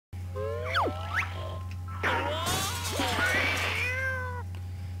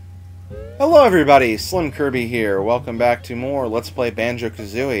Hello everybody, SlimKirby here. Welcome back to more Let's Play Banjo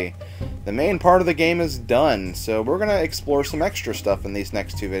Kazooie. The main part of the game is done, so we're going to explore some extra stuff in these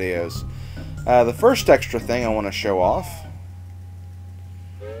next two videos. The first extra thing I want to show off,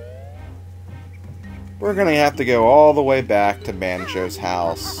 we're going to have to go all the way back to Banjo's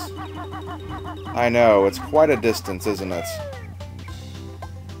house. I know, it's quite a distance, isn't it?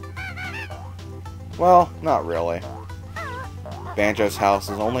 Well, not really. Banjo's house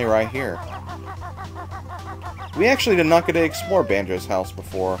is only right here. We actually did not get to explore Banjo's house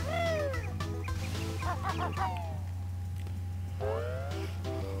before.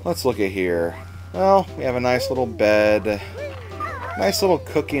 Let's look at here. Well, we have a nice little bed, nice little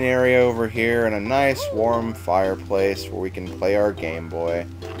cooking area over here, and a nice warm fireplace where we can play our Game Boy.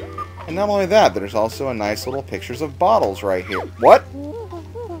 And not only that, there's also a nice little pictures of bottles right here. What?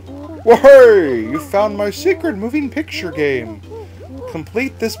 Well, hey! You found my secret moving picture game.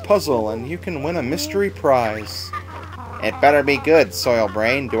 Complete this puzzle and you can win a mystery prize. It better be good, Soil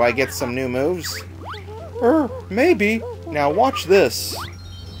Brain. Do I get some new moves? Maybe. Now watch this.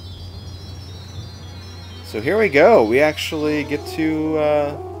 So here we go. We actually get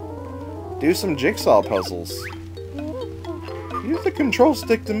to do some jigsaw puzzles. Use the control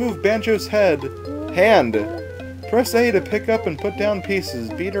stick to move Banjo's hand. Press A to pick up and put down pieces,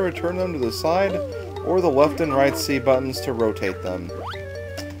 B to return them to the side, or the left and right C buttons to rotate them.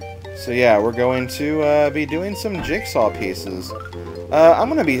 So yeah, we're going to be doing some jigsaw pieces. I'm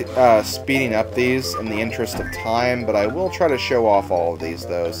going to be speeding up these in the interest of time, but I will try to show off all of these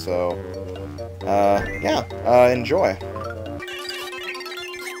though, so yeah, enjoy.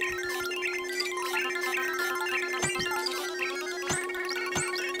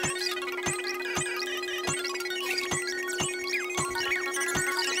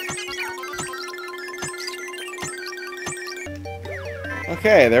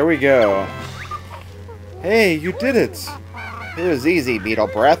 Okay, there we go. Hey, you did it! It was easy, Beetle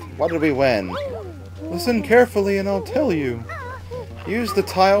Breath. What did we win? Listen carefully and I'll tell you. Use the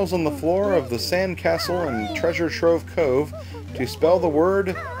tiles on the floor of the Sandcastle and Treasure Trove Cove to spell the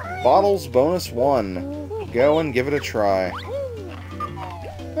word BottlesBonusOne. Go and give it a try.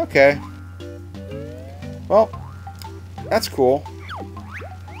 Okay. Well, that's cool.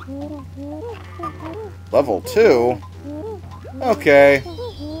 Level 2? Okay.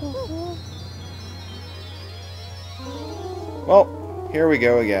 Well, here we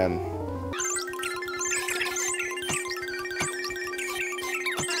go again.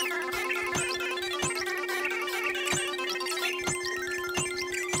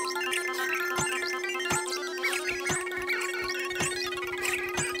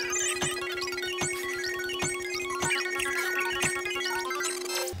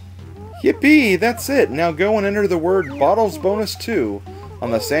 Yippee! That's it! Now go and enter the word BottlesBonusTwo on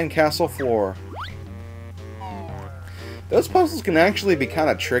the sandcastle floor. Those puzzles can actually be kind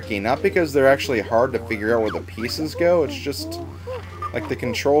of tricky, not because they're actually hard to figure out where the pieces go, it's just like the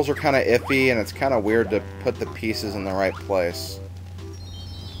controls are kind of iffy and it's kind of weird to put the pieces in the right place.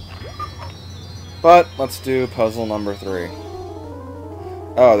 But let's do puzzle number 3.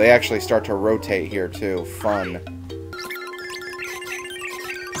 Oh, they actually start to rotate here too. Fun.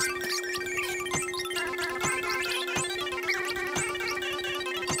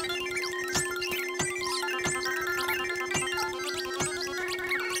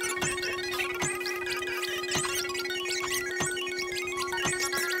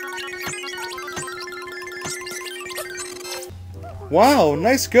 Wow,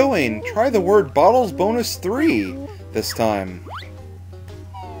 nice going! Try the word BottlesBonusThree this time.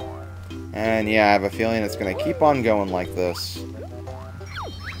 And yeah, I have a feeling it's going to keep on going like this.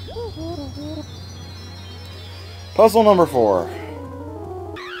 Puzzle number 4.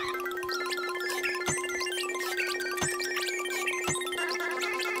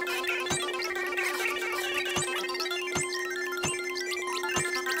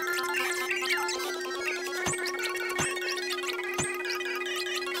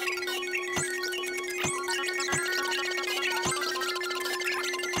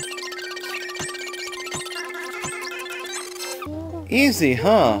 Easy,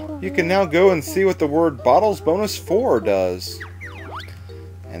 huh? You can now go and see what the word BottlesBonusFour does.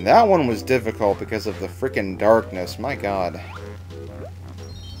 And that one was difficult because of the frickin' darkness, my god.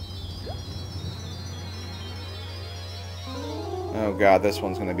 Oh god, this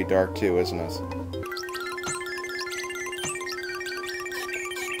one's gonna be dark too, isn't it?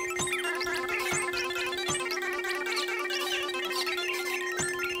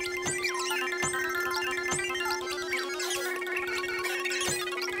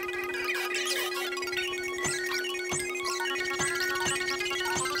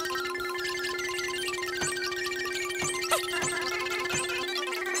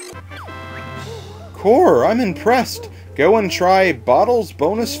 Core, I'm impressed. Go and try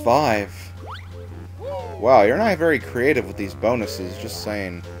BottlesBonusFive. Wow, you're not very creative with these bonuses, just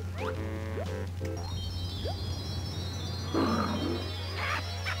saying.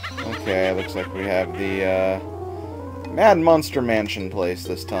 Okay, looks like we have the Mad Monster Mansion place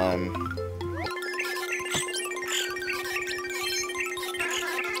this time.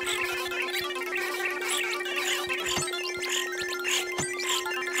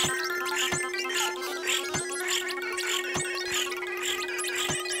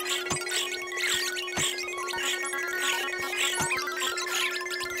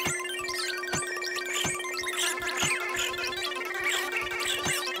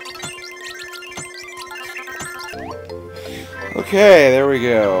 Okay, there we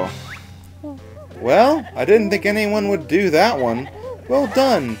go. Well, I didn't think anyone would do that one. Well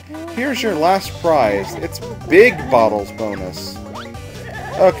done. Here's your last prize. It's Big Bottles Bonus.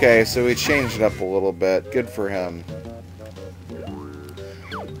 Okay, so he changed it up a little bit. Good for him.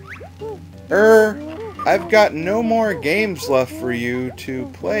 I've got no more games left for you to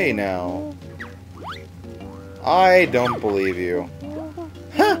play now. I don't believe you.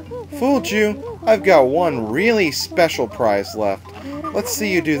 Ha! Fooled you. I've got one really special prize left. Let's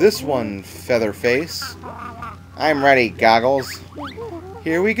see you do this one, Featherface. I'm ready, Goggles.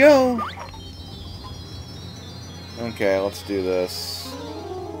 Here we go. Okay, let's do this.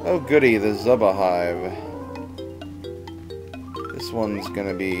 Oh goody, the Zubba Hive. This one's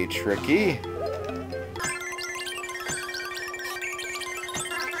gonna be tricky.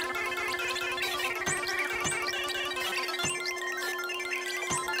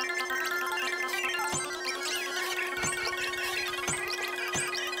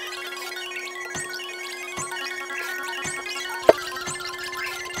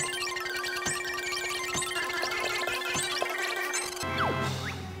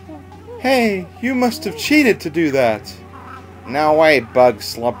 Hey, you must have cheated to do that. Now wait, Bug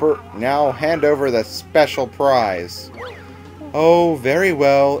Slumper. Now hand over the special prize. Oh, very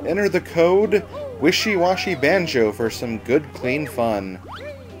well. Enter the code WishyWashyBanjo for some good, clean fun.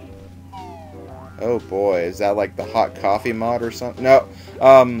 Oh boy, is that like the hot coffee mod or something? No,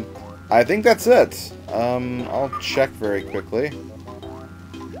 I think that's it. I'll check very quickly.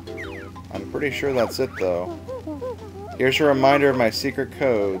 I'm pretty sure that's it though. Here's a reminder of my secret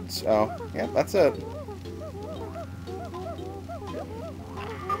codes. Oh, yeah, that's it.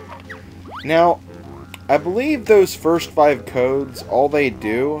 Now, I believe those first 5 codes, all they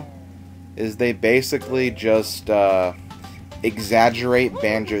do is they basically just exaggerate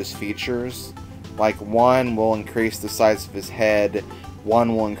Banjo's features. Like, 1 will increase the size of his head,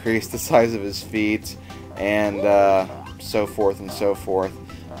 1 will increase the size of his feet, and so forth and so forth.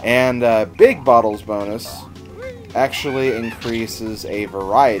 And Big Bottles Bonus actually increases a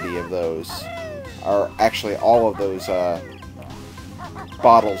variety of those, or actually all of those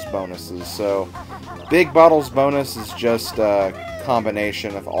bottles bonuses. So Big Bottles Bonus is just a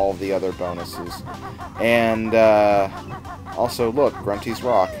combination of all the other bonuses. And also, look, Grunty's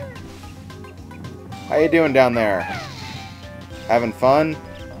Rock. How you doing down there? Having fun?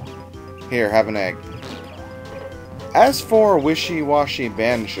 Here, have an egg. As for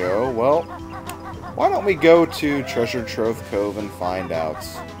WishyWashyBanjo, well, why don't we go to Treasure Trove Cove and find out.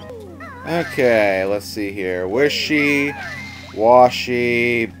 Okay, let's see here.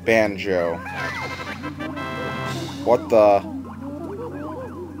 WishyWashyBanjo. What the?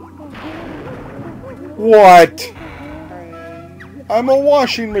 What? I'm a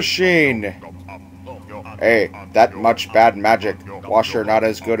washing machine. Hey, that much bad magic. Washer not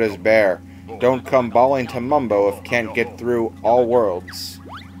as good as bear. Don't come bawling to Mumbo if can't get through all worlds.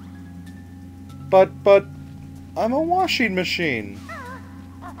 But, I'm a washing machine.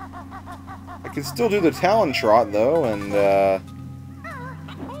 I can still do the Talon Trot, though, and,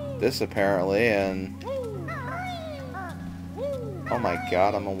 this, apparently, and... Oh my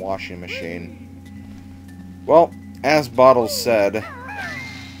god, I'm a washing machine. Well, as Bottles said,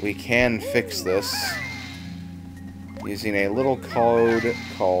 we can fix this using a little code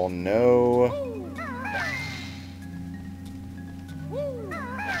called No...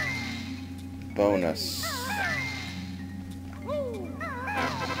 Bonus.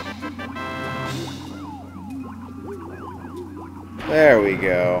 There we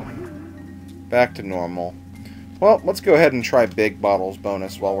go. Back to normal. Well, let's go ahead and try Big Bottles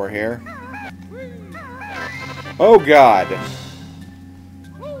Bonus while we're here. Oh god!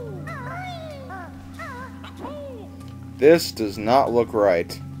 This does not look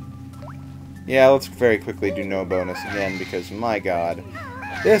right. Yeah, let's very quickly do no bonus again because, my god,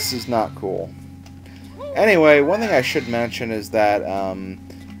 this is not cool. Anyway, one thing I should mention is that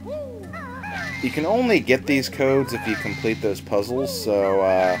you can only get these codes if you complete those puzzles,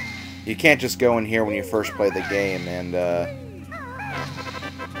 so you can't just go in here when you first play the game and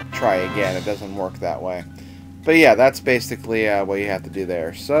try again. It doesn't work that way. But yeah, that's basically what you have to do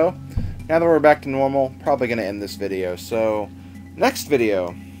there. So, now that we're back to normal, probably going to end this video. So, next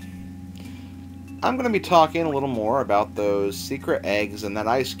video, I'm going to be talking a little more about those secret eggs and that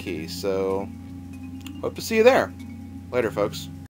ice key. So, hope to see you there. Later, folks.